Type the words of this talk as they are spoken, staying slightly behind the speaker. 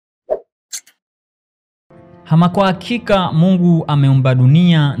Ama kwa hakika Mungu ameumba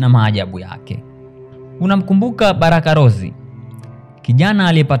dunia na maajabu yake. Unamkumbuka Baraka Rose, kijana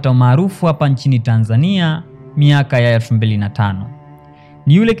aliyepata umaarufu hapa nchini Tanzania miaka ya 2005.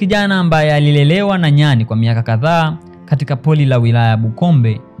 Ni yule kijana ambaye alilelewa na Nyani kwa miaka kadhaa katika poli la wilaya ya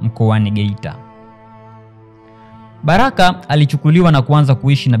Bukombe mkoani Geita. Baraka alichukuliwa na kuanza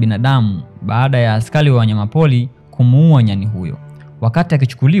kuishi na binadamu baada ya askari wa wanyamapori kumuua nyani huyo. Wakati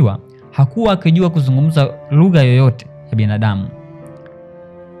akichukuliwa, hakuwa akijua kuzungumza lugha yoyote ya binadamu.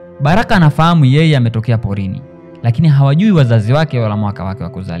 Baraka anafahamu yeye ametokea porini, lakini hawajui wazazi wake wala mwaka wake wa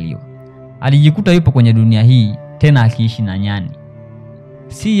kuzaliwa. Alijikuta yupo kwenye dunia hii tena akiishi na nyani.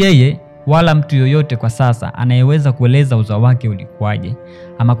 Si yeye wala mtu yoyote kwa sasa anayeweza kueleza uzao wake ulikuwaje.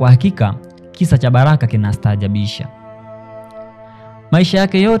 Ama kwa hakika kisa cha Baraka kinastaajabisha. Maisha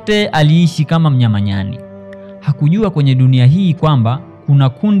yake yote aliishi kama mnyama nyani. Hakujua kwenye dunia hii kwamba kuna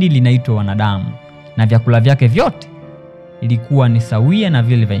kundi linaitwa wanadamu, na vyakula vyake vyote ilikuwa ni sawia na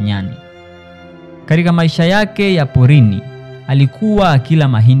vile vya nyani. Katika maisha yake ya porini alikuwa akila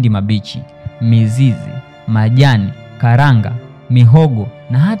mahindi mabichi, mizizi, majani, karanga, mihogo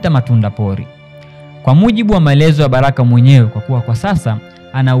na hata matunda pori. Kwa mujibu wa maelezo ya Baraka mwenyewe, kwa kuwa kwa sasa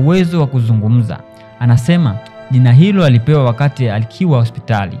ana uwezo wa kuzungumza, anasema jina hilo alipewa wakati alikiwa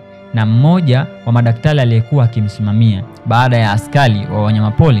hospitali na mmoja wa madaktari aliyekuwa akimsimamia baada ya askari wa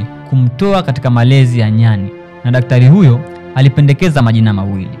wanyamapori kumtoa katika malezi ya nyani, na daktari huyo alipendekeza majina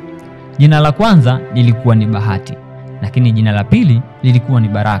mawili. Jina la kwanza lilikuwa ni Bahati, lakini jina la pili lilikuwa ni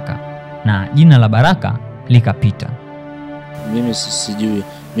Baraka, na jina la Baraka likapita. Mimi sijui,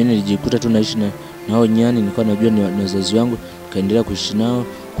 mimi nilijikuta tu naishi na hao nyani. Nilikuwa najua ni wazazi wangu, kaendelea kuishi nao.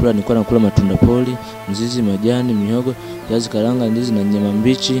 Kula nilikuwa nakula matunda pori, mzizi, majani, mihogo, viazi karanga, ndizi na nyama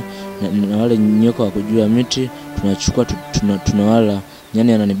mbichi, na wale nyoka wa kujua miti tunachukua tunawala.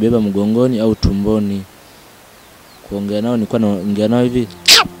 Nyani ananibeba mgongoni au tumboni. Kuongea nao nilikuwa naongea nao hivi.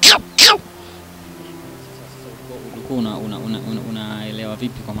 Unaelewa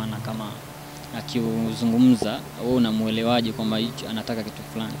vipi, kwa maana kama akiuzungumza wewe unamuelewaje kwamba hicho anataka kitu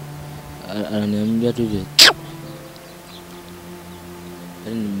fulani? Ananiambia tu hivi.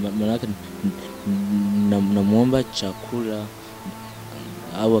 Maana yake namuomba chakula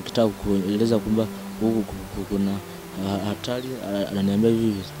au akitaka kueleza kwamba huku kuna hatari, ananiambia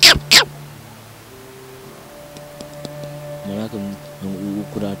hivi. Maana yake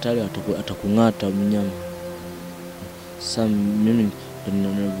kuna hatari, atakung'ata mnyama. Sasa mimi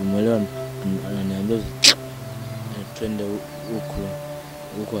ninamuelewa, ananiambia twende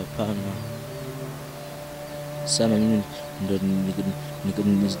huko hapana. Sana mimi ndo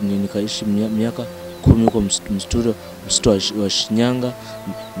nikaishi miaka 10 huko msituni wa Shinyanga.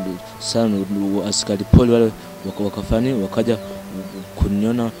 Sana askari poli wale wakafani wakaja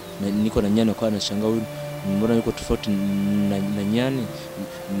kuniona niko na nyani, wakawa wanashangaa huyu mbona yuko tofauti na nyani,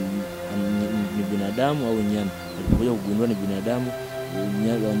 ni binadamu au nyani? Walipokuja kugundua ni binadamu,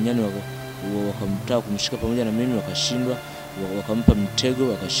 nyani wakamtaka kumshika pamoja na mimi, wakashindwa. Wakampa mtego,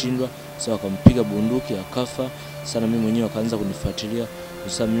 wakashindwa. Sasa wakampiga bunduki akafa. Sana mimi mwenyewe wakaanza kunifuatilia.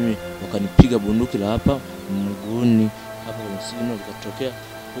 Sasa mimi wakanipiga bunduki la hapa mguuni, hapa kwenye sino, likatokea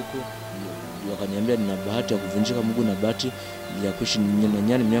huku. Wakaniambia nina bahati ya kuvunjika mguu na bahati ya kuishi na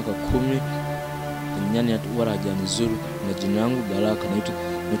nyani miaka 10. Nyani wala hajanizuru, na jina langu Baraka,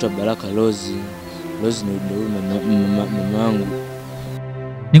 naitwa Baraka Rose. Rose ndio mama yangu.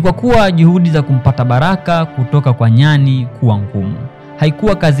 Ni kwa kuwa juhudi za kumpata Baraka kutoka kwa nyani kuwa ngumu.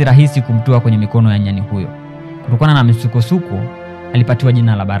 Haikuwa kazi rahisi kumtoa kwenye mikono ya nyani huyo. Kutokana na misukosuko, alipatiwa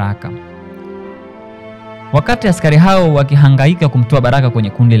jina la Baraka. Wakati askari hao wakihangaika kumtoa Baraka kwenye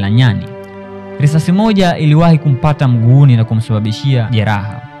kundi la nyani, risasi moja iliwahi kumpata mguuni na kumsababishia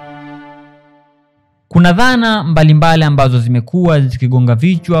jeraha. Kuna dhana mbalimbali ambazo zimekuwa zikigonga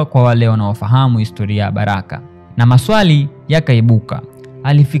vichwa kwa wale wanaofahamu historia ya Baraka, na maswali yakaibuka.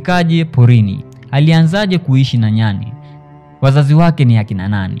 Alifikaje porini? Alianzaje kuishi na nyani? Wazazi wake ni akina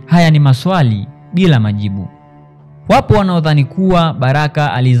nani? Haya ni maswali bila majibu. Wapo wanaodhani kuwa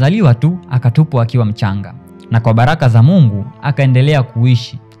Baraka alizaliwa tu akatupwa akiwa mchanga, na kwa baraka za Mungu akaendelea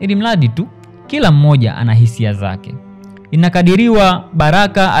kuishi, ili mradi tu kila mmoja ana hisia zake. Inakadiriwa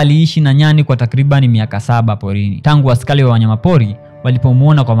Baraka aliishi na nyani kwa takribani miaka 7 porini, tangu askari wa wanyamapori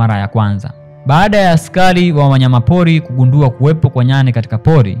walipomuona kwa mara ya kwanza. Baada ya askari wa wanyamapori kugundua kuwepo kwa nyani katika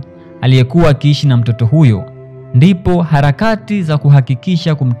pori aliyekuwa akiishi na mtoto huyo, ndipo harakati za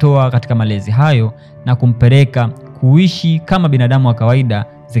kuhakikisha kumtoa katika malezi hayo na kumpeleka kuishi kama binadamu wa kawaida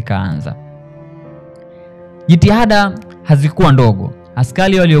zikaanza. Jitihada hazikuwa ndogo.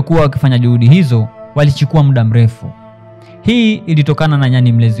 Askari waliokuwa wakifanya juhudi hizo walichukua muda mrefu. Hii ilitokana na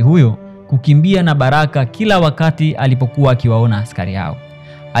nyani mlezi huyo kukimbia na Baraka kila wakati alipokuwa akiwaona askari hao.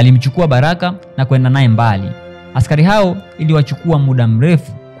 Alimchukua Baraka na kwenda naye mbali. Askari hao iliwachukua muda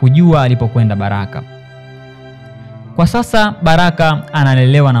mrefu kujua alipokwenda Baraka. Kwa sasa Baraka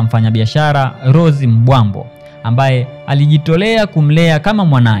analelewa na mfanyabiashara Rose Mbwambo, ambaye alijitolea kumlea kama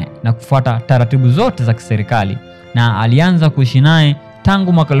mwanae na kufuata taratibu zote za kiserikali, na alianza kuishi naye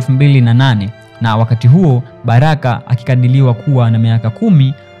tangu mwaka 2008, na wakati huo Baraka akikadiliwa kuwa na miaka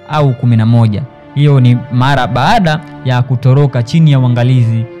 10 au 11. Hiyo ni mara baada ya kutoroka chini ya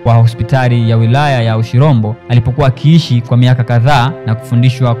uangalizi wa hospitali ya wilaya ya Ushirombo alipokuwa akiishi kwa miaka kadhaa na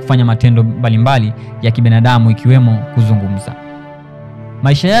kufundishwa kufanya matendo mbalimbali ya kibinadamu ikiwemo kuzungumza.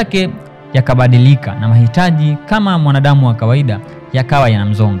 Maisha yake yakabadilika na mahitaji kama mwanadamu wa kawaida yakawa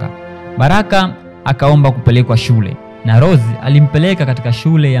yanamzonga. Baraka akaomba kupelekwa shule na Rose alimpeleka katika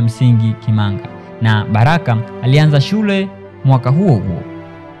shule ya msingi Kimanga, na Baraka alianza shule mwaka huo huo.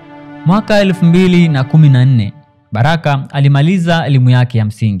 Mwaka 2014 Baraka alimaliza elimu yake ya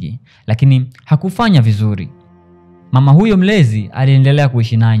msingi, lakini hakufanya vizuri. Mama huyo mlezi aliendelea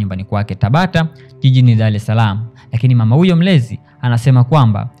kuishi naye nyumbani kwake Tabata, jijini Dar es Salaam, lakini mama huyo mlezi anasema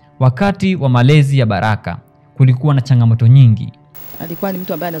kwamba wakati wa malezi ya Baraka kulikuwa na changamoto nyingi. Alikuwa ni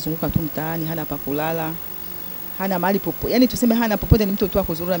mtu ambaye anazunguka tu mtaani, hana pa kulala, hana mahali popote. Yaani tuseme hana popote, ni mtu tu wa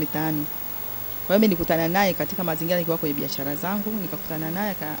kuzurura mitaani. Kwa hiyo mimi nilikutana naye katika mazingira nikiwa kwenye biashara zangu, nikakutana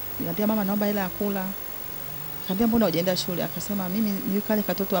naye akaniambia, mama naomba hela ya kula. Nikamwambia mbona hujaenda shule? Akasema mimi ni kale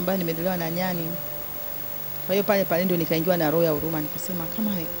katoto ambaye nimelelewa na nyani. Kwa hiyo pale ndio nikaingiwa na roho ya huruma, nikasema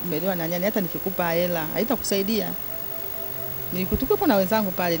kama umelelewa na nyani hata nikikupa hela haitakusaidia. Nilikutukupo na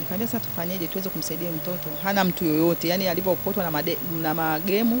wenzangu pale, nikamwambia sasa tufanyeje tuweze kumsaidia mtoto? Hana mtu yoyote, yani alipokotwa na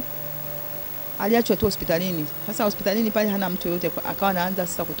magemu aliachwa tu hospitalini. Sasa hospitalini pale hana mtu yoyote, akawa anaanza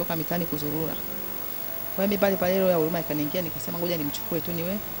sasa kutoka mitani kuzurura. Kwa hiyo mimi pale roho ya huruma ikaniingia, nikasema ngoja nimchukue tu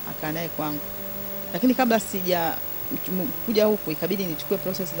niwe akaa naye kwangu. Lakini kabla sija kuja huku ikabidi nichukue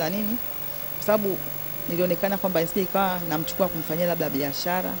process za nini? Kwa sababu nilionekana kwamba nisije ikawa namchukua kumfanyia labda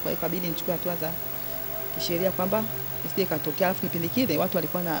biashara, kwa hiyo ikabidi nichukue hatua za kisheria kwamba nisije katokea. Alafu kipindi kile watu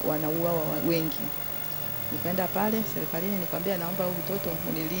walikuwa wanauawa wengi. Nikaenda pale serikalini nikamwambia naomba huyu mtoto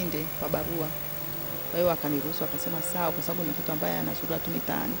unilinde kwa barua. Kwa hiyo akaniruhusu, akasema sawa, kwa sababu ni mtoto ambaye anazurura tu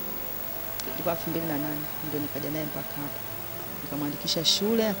mitaani. Ilikuwa 2008 ndio nikaja naye mpaka hapa. Nikamwandikisha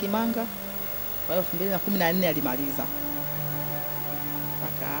shule ya Kimanga. Kwa hiyo 2014 alimaliza.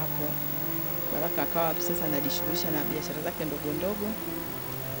 Mpaka hapo Baraka akawa sasa anajishughulisha na biashara zake ndogo ndogo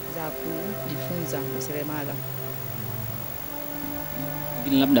za kujifunza useremala.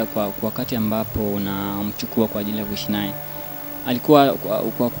 Lakini labda kwa wakati ambapo unamchukua kwa ajili ya kuishi naye, alikuwa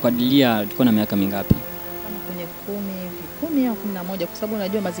kwa kukadiria alikuwa na miaka mingapi? Kama kwenye 10 au 11, kwa sababu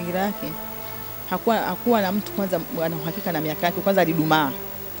unajua mazingira yake hakuwa na mtu kwanza ana uhakika na miaka yake. Kwanza alidumaa.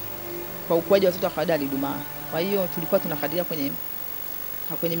 Kwa ukuaji wa watoto wa kawaida alidumaa. Kwa hiyo tulikuwa tunakadiria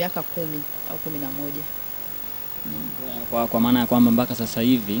kwenye miaka 10 au 11. Kwa maana ya kwamba mpaka sasa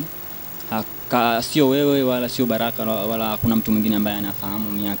hivi sio wewe wala sio Baraka wala hakuna mtu mwingine ambaye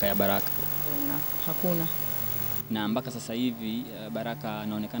anafahamu miaka ya Baraka. Hakuna. Na mpaka sasa hivi Baraka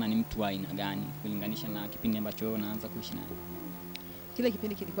anaonekana ni mtu wa aina gani kulinganisha na kipindi ambacho wewe unaanza kuishi naye? Kile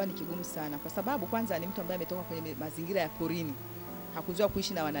kipindi kilikuwa ni kigumu sana, kwa sababu kwanza ni mtu ambaye ametoka kwenye mazingira ya porini. Hakuzoea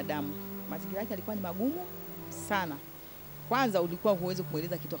kuishi na wanadamu. Mazingira yake yalikuwa ni magumu sana. Kwanza ulikuwa huwezi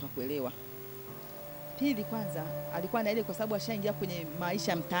kumueleza kitu akakuelewa. Pili, kwanza alikuwa na ile, kwa sababu ashaingia kwenye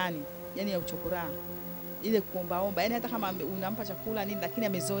maisha mtaani, yani ya uchokora. Ile kuombaomba, yani hata kama unampa chakula nini, lakini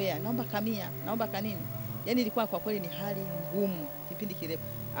amezoea, naomba kamia, naomba kanini. Yani ilikuwa kwa kweli ni hali ngumu kipindi kile.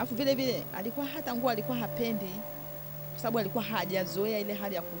 Alafu vile vile alikuwa hata nguo alikuwa hapendi, kwa sababu alikuwa hajazoea ile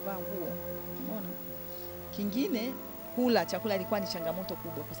hali ya kuvaa nguo. Umeona? Kingine, kula chakula ilikuwa ni changamoto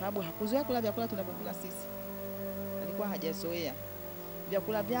kubwa, kwa sababu hakuzoea kula vyakula tunapokula sisi. Alikuwa hajazoea.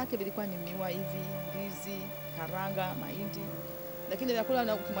 Vyakula vyake vilikuwa ni miwa hivi, ndizi, karanga, mahindi. Lakini vyakula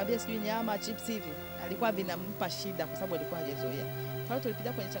na ukimwambia sijui nyama, chips hivi, alikuwa vinampa shida kwa sababu alikuwa hajazoea. Kwa hiyo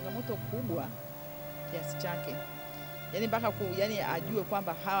tulipitia kwenye changamoto kubwa kiasi chake. Yaani mpaka yani ajue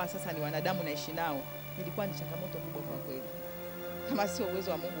kwamba hawa sasa ni wanadamu naishi nao. Ilikuwa ni changamoto kubwa kwa kweli. Kama sio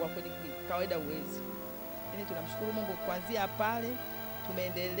uwezo wa Mungu wa kweli, kawaida uwezi. Yaani tunamshukuru Mungu, kuanzia pale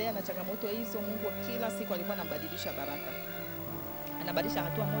tumeendelea na changamoto hizo. Mungu kila siku alikuwa anabadilisha Baraka. Anabadilisha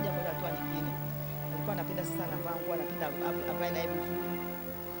hatua moja kwenda hatua nyingine. Alikuwa anapenda sasa anavaa nguo, anapenda avae naye vizuri.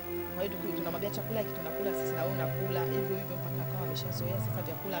 Kwa hiyo tunamwambia chakula hiki tunakula sisi na wewe unakula hivyo hivyo, mpaka akawa ameshazoea sasa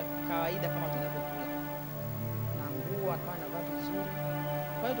vyakula kawaida kama tunavyokula. Na nguo akawa anavaa vizuri.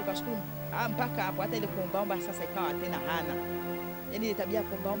 Kwa hiyo tukashukuru mpaka hapo, hata ile kuombaomba sasa ikawa tena hana. Yaani ile tabia ya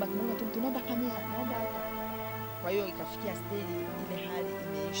kuombaomba, kimoja tu naomba kamia, naomba hata. Kwa hiyo ikafikia stage ile hali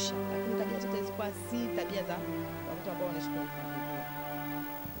imeisha. Lakini ilikuwa si tabia za watoto ambao wanaishi kwenye familia.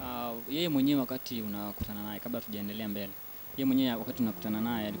 Yeye mwenyewe wakati unakutana naye, kabla tujaendelea mbele, yeye mwenyewe wakati unakutana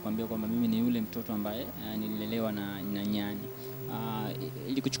naye alikwambia kwamba mimi ni yule mtoto ambaye nililelewa na Nyani.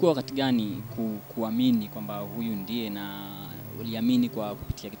 Ilikuchukua wakati gani kuamini kwamba huyu ndiye, na uliamini kwa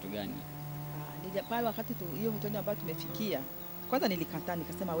kupitia kitu gani? Pale wakati hiyo mtoto ambayo tumefikia, kwanza nilikataa,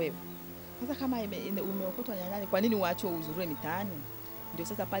 nikasema wewe sasa kama umeokotwa na Nyani, kwa nini uache uzurue mitaani? Ndio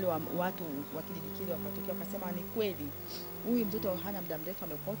sasa pale watu wa kijiji kile wakatokea wakasema ni kweli huyu mtoto hana muda mrefu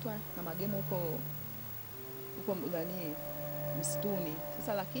ameokotwa na magemu huko ndani msituni.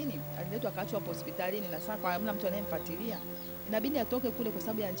 Sasa lakini aliletwa akaachwa hapo hospitalini, na sasa kwa hamna mtu anayemfuatilia, inabidi atoke kule kwa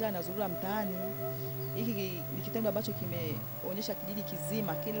sababu ya njaa na zurura mtaani. Hiki ni kitendo ambacho kimeonyesha kijiji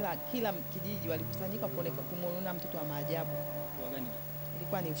kizima, kila kijiji walikusanyika kumuona mtoto wa maajabu. Kwa gani?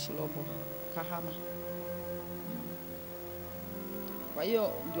 Ilikuwa ni Ushilobo, Kahama. Kwa hiyo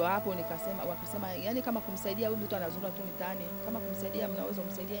ndio hapo wakasema yani kama kumsaidia huyu mtu anazurura tu mtaani, kama kumsaidia mnaweza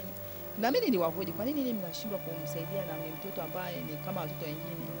kumsaidia ni. Na mimi niliwahoji, kwa nini mnashindwa kumsaidia na ni mtoto ambaye ni kama watoto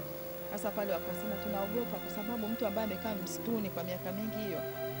wengine? Sasa pale wakasema tunaogopa kwa sababu mtu ambaye amekaa msituni kwa miaka mingi hiyo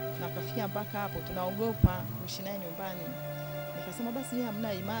na akafikia mpaka hapo, tunaogopa kuishi naye nyumbani. Nikasema basi yeye hamna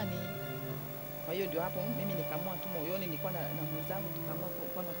imani. Kwa hiyo ndio hapo mimi nikaamua tu moyoni, nilikuwa na mwenzangu tukaamua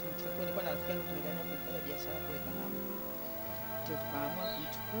kwamba tumchukue. Nilikuwa na rafiki yangu tumeenda kufanya biashara kule Kahama. Ndio tukaamua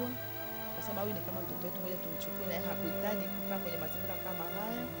kumchukua. Kusema huyu ni kama mtoto wetu, ngoja tumchukue, na yeye hakuhitaji kukaa kwenye mazingira kama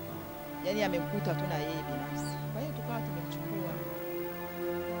haya. Yaani amemkuta tu na yeye binafsi. Kwa hiyo tukawa tumemchukua.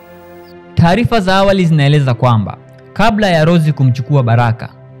 Taarifa za awali zinaeleza kwamba kabla ya Rose kumchukua Baraka,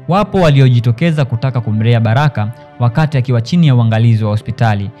 wapo waliojitokeza kutaka kumlea Baraka wakati akiwa chini ya uangalizi wa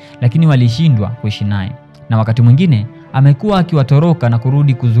hospitali, lakini walishindwa kuishi naye. Na wakati mwingine amekuwa akiwatoroka na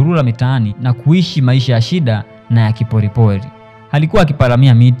kurudi kuzurura mitaani na kuishi maisha ya shida na ya kiporipori. Alikuwa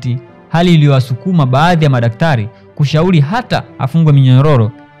akiparamia miti, hali iliyowasukuma baadhi ya madaktari kushauri hata afungwe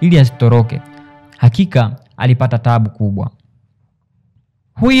minyororo ili asitoroke. Hakika alipata taabu kubwa.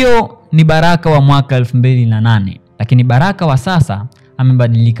 Huyo ni Baraka wa mwaka 2008, lakini Baraka wa sasa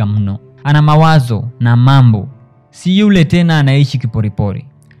amebadilika mno. Ana mawazo na mambo, si yule tena anaishi kiporipori.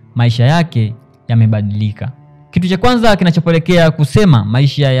 Maisha yake yamebadilika. Kitu cha kwanza kinachopelekea kusema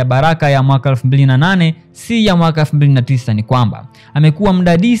maisha ya Baraka ya mwaka 2008 si ya mwaka 2009 ni kwamba amekuwa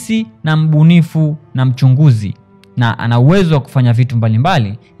mdadisi na mbunifu na mchunguzi, na ana uwezo wa kufanya vitu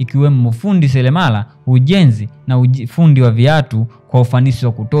mbalimbali ikiwemo ufundi seremala, ujenzi na ufundi wa viatu kwa ufanisi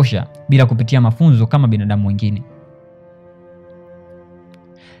wa kutosha bila kupitia mafunzo kama binadamu wengine.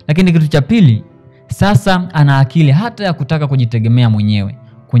 Lakini kitu cha pili, sasa ana akili hata ya kutaka kujitegemea mwenyewe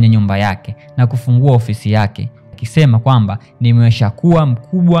kwenye nyumba yake na kufungua ofisi yake, akisema kwamba nimeshakuwa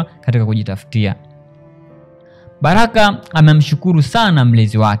mkubwa katika kujitafutia. Baraka amemshukuru sana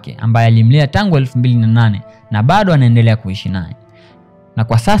mlezi wake ambaye alimlea tangu 2008 na bado anaendelea kuishi naye. Na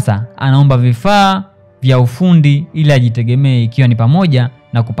kwa sasa anaomba vifaa vya ufundi ili ajitegemee, ikiwa ni pamoja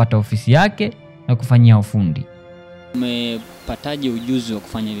na kupata ofisi yake na kufanyia ufundi. Umepataje ujuzi wa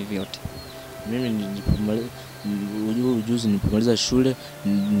kufanya hivi vyote? Mimi ujuzi nilipomaliza shule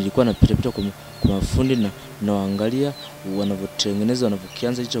nilikuwa napita kwa mafundi na naangalia wanavyotengeneza,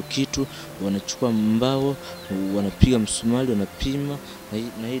 wanavyokianza hicho kitu, wanachukua mbao, wanapiga msumari, wanapima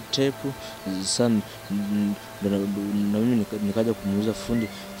na hii tape sana. Na mimi nikaja kumuuliza fundi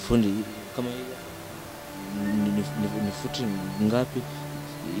kama ni futi ngapi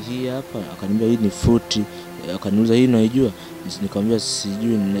hii hapa? Akaniambia hii ni futi. Akaniuliza hii unaijua? Nikamwambia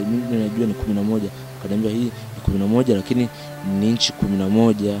sijui, mimi najua ni 11. Akaniambia hii ni 11 lakini ni inchi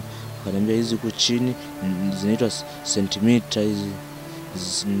 11. Akaniambia hizi huko chini zinaitwa sentimita hizi.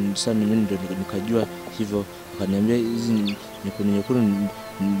 Sana mimi ndio nikajua hivyo. Akaniambia hizi ni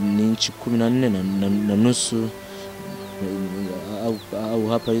ni inchi 14 na nusu, au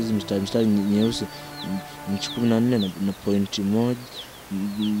hapa hizi mstari nyeusi inchi 14 na pointi moja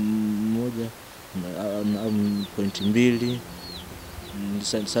na pointi 2.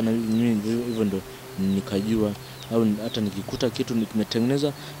 Sana mimi hivyo ndo nikajua, au hata nikikuta kitu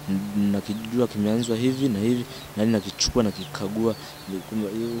kimetengenezwa nakijua kimeanzwa hivi na hivi, na nakichukua na kikagua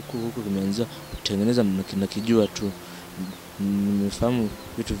huko kimeanza kutengeneza nakijua tu. Nimefahamu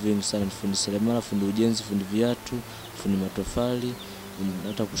vitu vingi sana, fundi seremala, fundi ujenzi, fundi viatu, fundi matofali,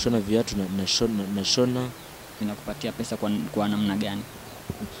 hata kushona viatu na shona. Inakupatia pesa kwa namna gani?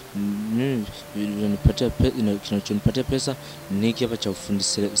 Mimi kinachonipatia pesa ni hiki hapa cha ufundi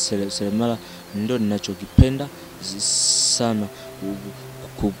seremala, ndio ninachokipenda sana.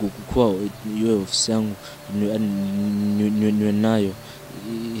 Kwa iwe ofisi yangu niwe nayo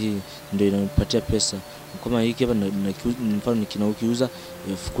hii ndio inanipatia pesa. Kama hiki hapa mfano nikiuza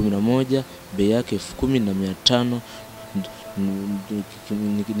 11,000, bei yake 10,500.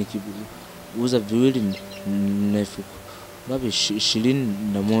 Nikiuza viwili na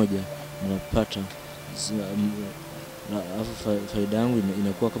 21 napata. Alafu faida yangu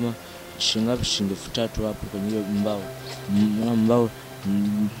inakuwa kama shilingi 3,000 hapo kwenye hiyo mbao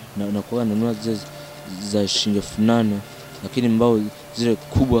nakuwa nanunua zile za shilingi 8,000, lakini mbao zile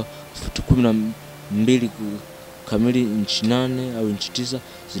kubwa 12 kamili inchi 8 au inchi 9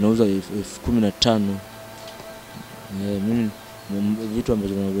 zinauzwa 15,000. Mimi vitu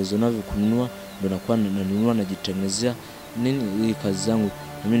ambavyo naweza navyo kununua ndio nakuwa nanunua, najitengenezea nini hii kazi zangu.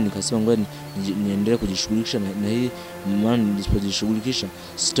 Mimi nikasema ngoja niendelee kujishughulisha na hii, maana nisipojishughulisha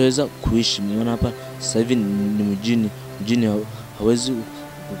sitaweza kuishi. Maana hapa sasa hivi ni mjini hawezi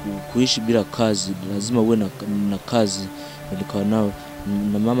kuishi bila kazi, lazima uwe na kazi. Nikawa nao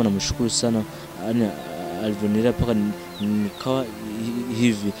na mama namshukuru sana, yani alivyonilea mpaka nikawa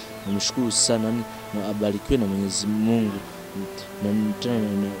hivi. Namshukuru sana, yani abarikiwe na Mwenyezi Mungu. Na tena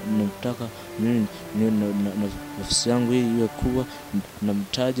nataka mimi nafasi yangu hii iwe kubwa na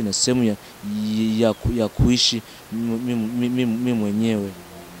mtaji na sehemu ya kuishi mimi mwenyewe.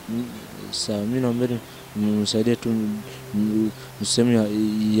 Sawa, mimi naomba msaidie tu sehemu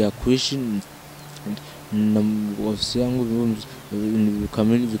ya kuishi na ofisi yangu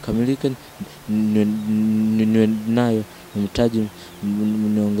vikamilike, niwe nayo mtaji,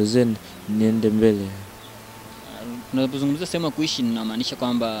 niongezee niende mbele. Unapozungumzia sehemu ya kuishi, ninamaanisha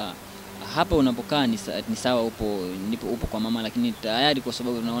kwamba hapa unapokaa ni sawa, upo kwa mama, lakini tayari kwa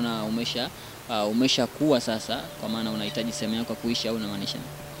sababu unaona umesha kuwa sasa, kwa maana unahitaji sehemu yako ya kuishi, au unamaanisha?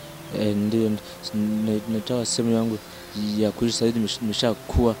 Ndio, nataka sehemu yangu ya kuishi sasa hivi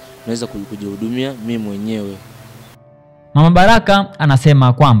nimeshakuwa, naweza kujihudumia mimi mwenyewe. Mama Baraka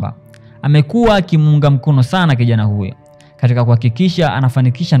anasema kwamba amekuwa akimuunga mkono sana kijana huyo katika kuhakikisha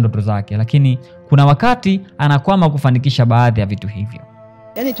anafanikisha ndoto zake, lakini kuna wakati anakwama kufanikisha baadhi ya vitu hivyo.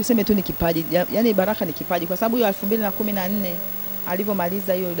 Yaani tuseme tu ni kipaji. Yaani Baraka ni kipaji, kwa sababu hiyo 2014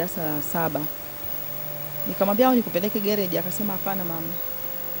 alivyomaliza hiyo darasa la 7 nikamwambia au nikupeleke garage, akasema hapana mama,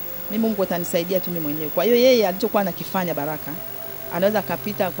 mimi Mungu atanisaidia tu mimi mwenyewe. Kwa hiyo yeye alichokuwa anakifanya Baraka, anaweza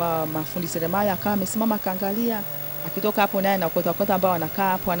akapita kwa mafundi seremala, akawa amesimama kaangalia, akitoka hapo naye nakota ambao wanakaa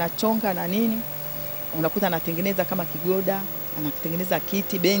hapo anachonga na nini, unakuta anatengeneza kama kigoda, anatengeneza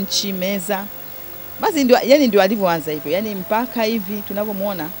kiti, benchi, meza. Basi ndio alivyoanza hivyo. Yaani mpaka hivi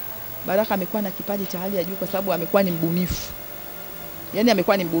tunavyomuona Baraka amekuwa na kipaji cha hali ya juu, kwa sababu amekuwa ni mbunifu. Yaani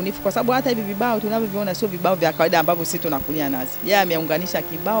amekuwa ni mbunifu, kwa sababu hata hivi vibao tunavyoviona sio vibao vya kawaida ambavyo sisi tunakulia nazi. Yeye ameunganisha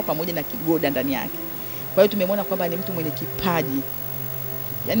kibao pamoja na kigoda ndani yake. Kwa hiyo tumemwona kwamba ni mtu mwenye kipaji.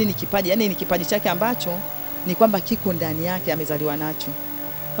 Yaani ni kipaji, yaani ni kipaji chake ambacho ni kwamba kiko ndani yake, amezaliwa nacho.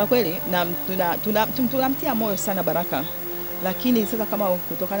 Kwa kweli na tunamtia moyo sana Baraka. Lakini sasa kama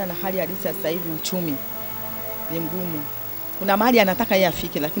kutokana na hali halisi sasa hivi uchumi ni mgumu, kuna mahali anataka yeye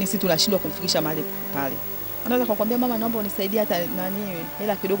afike, lakini sisi tunashindwa kumfikisha mahali pale. Anaweza kukwambia mama, naomba unisaidie hata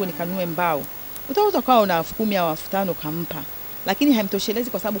hela kidogo nikanunue mbao. Utaanza kwa una 10,000 au 5,000 kampa, lakini haimtoshelezi,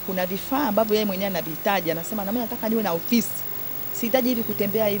 kwa sababu kuna vifaa ambavyo yeye mwenyewe anavihitaji. Anasema na mimi nataka niwe na ofisi, sihitaji hivi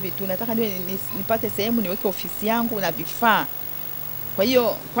kutembea hivi tu, nataka niwe nipate sehemu niweke ofisi yangu na vifaa. Kwa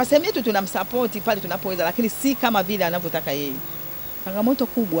hiyo kwa sehemu yetu tunamsupport pale tunapoweza, lakini si kama vile anavyotaka yeye. Changamoto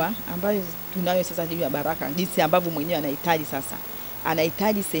kubwa ambayo tunayo sasa hivi ya Baraka, jinsi ambavyo mwenyewe anahitaji sasa,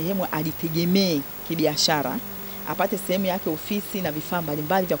 anahitaji sehemu alitegemee kibiashara, apate sehemu yake ofisi na vifaa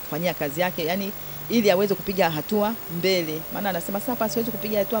mbalimbali vya kufanyia kazi yake, yani ili aweze kupiga hatua mbele. Maana anasema sasa hapa siwezi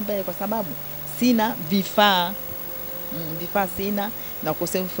kupiga hatua mbele kwa sababu sina vifaa. Vifaa sina, na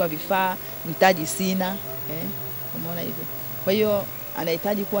ukosefu wa vifaa, mtaji sina, umeona hivyo. Kwa hiyo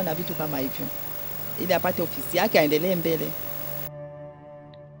anahitaji kuwa na vitu kama hivyo ili apate ofisi yake aendelee mbele.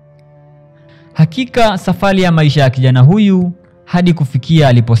 Hakika safari ya maisha ya kijana huyu hadi kufikia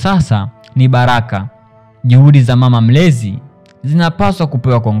alipo sasa ni baraka. Juhudi za mama mlezi zinapaswa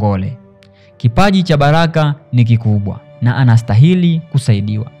kupewa kongole. Kipaji cha Baraka ni kikubwa na anastahili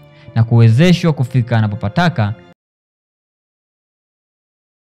kusaidiwa na kuwezeshwa kufika anapopataka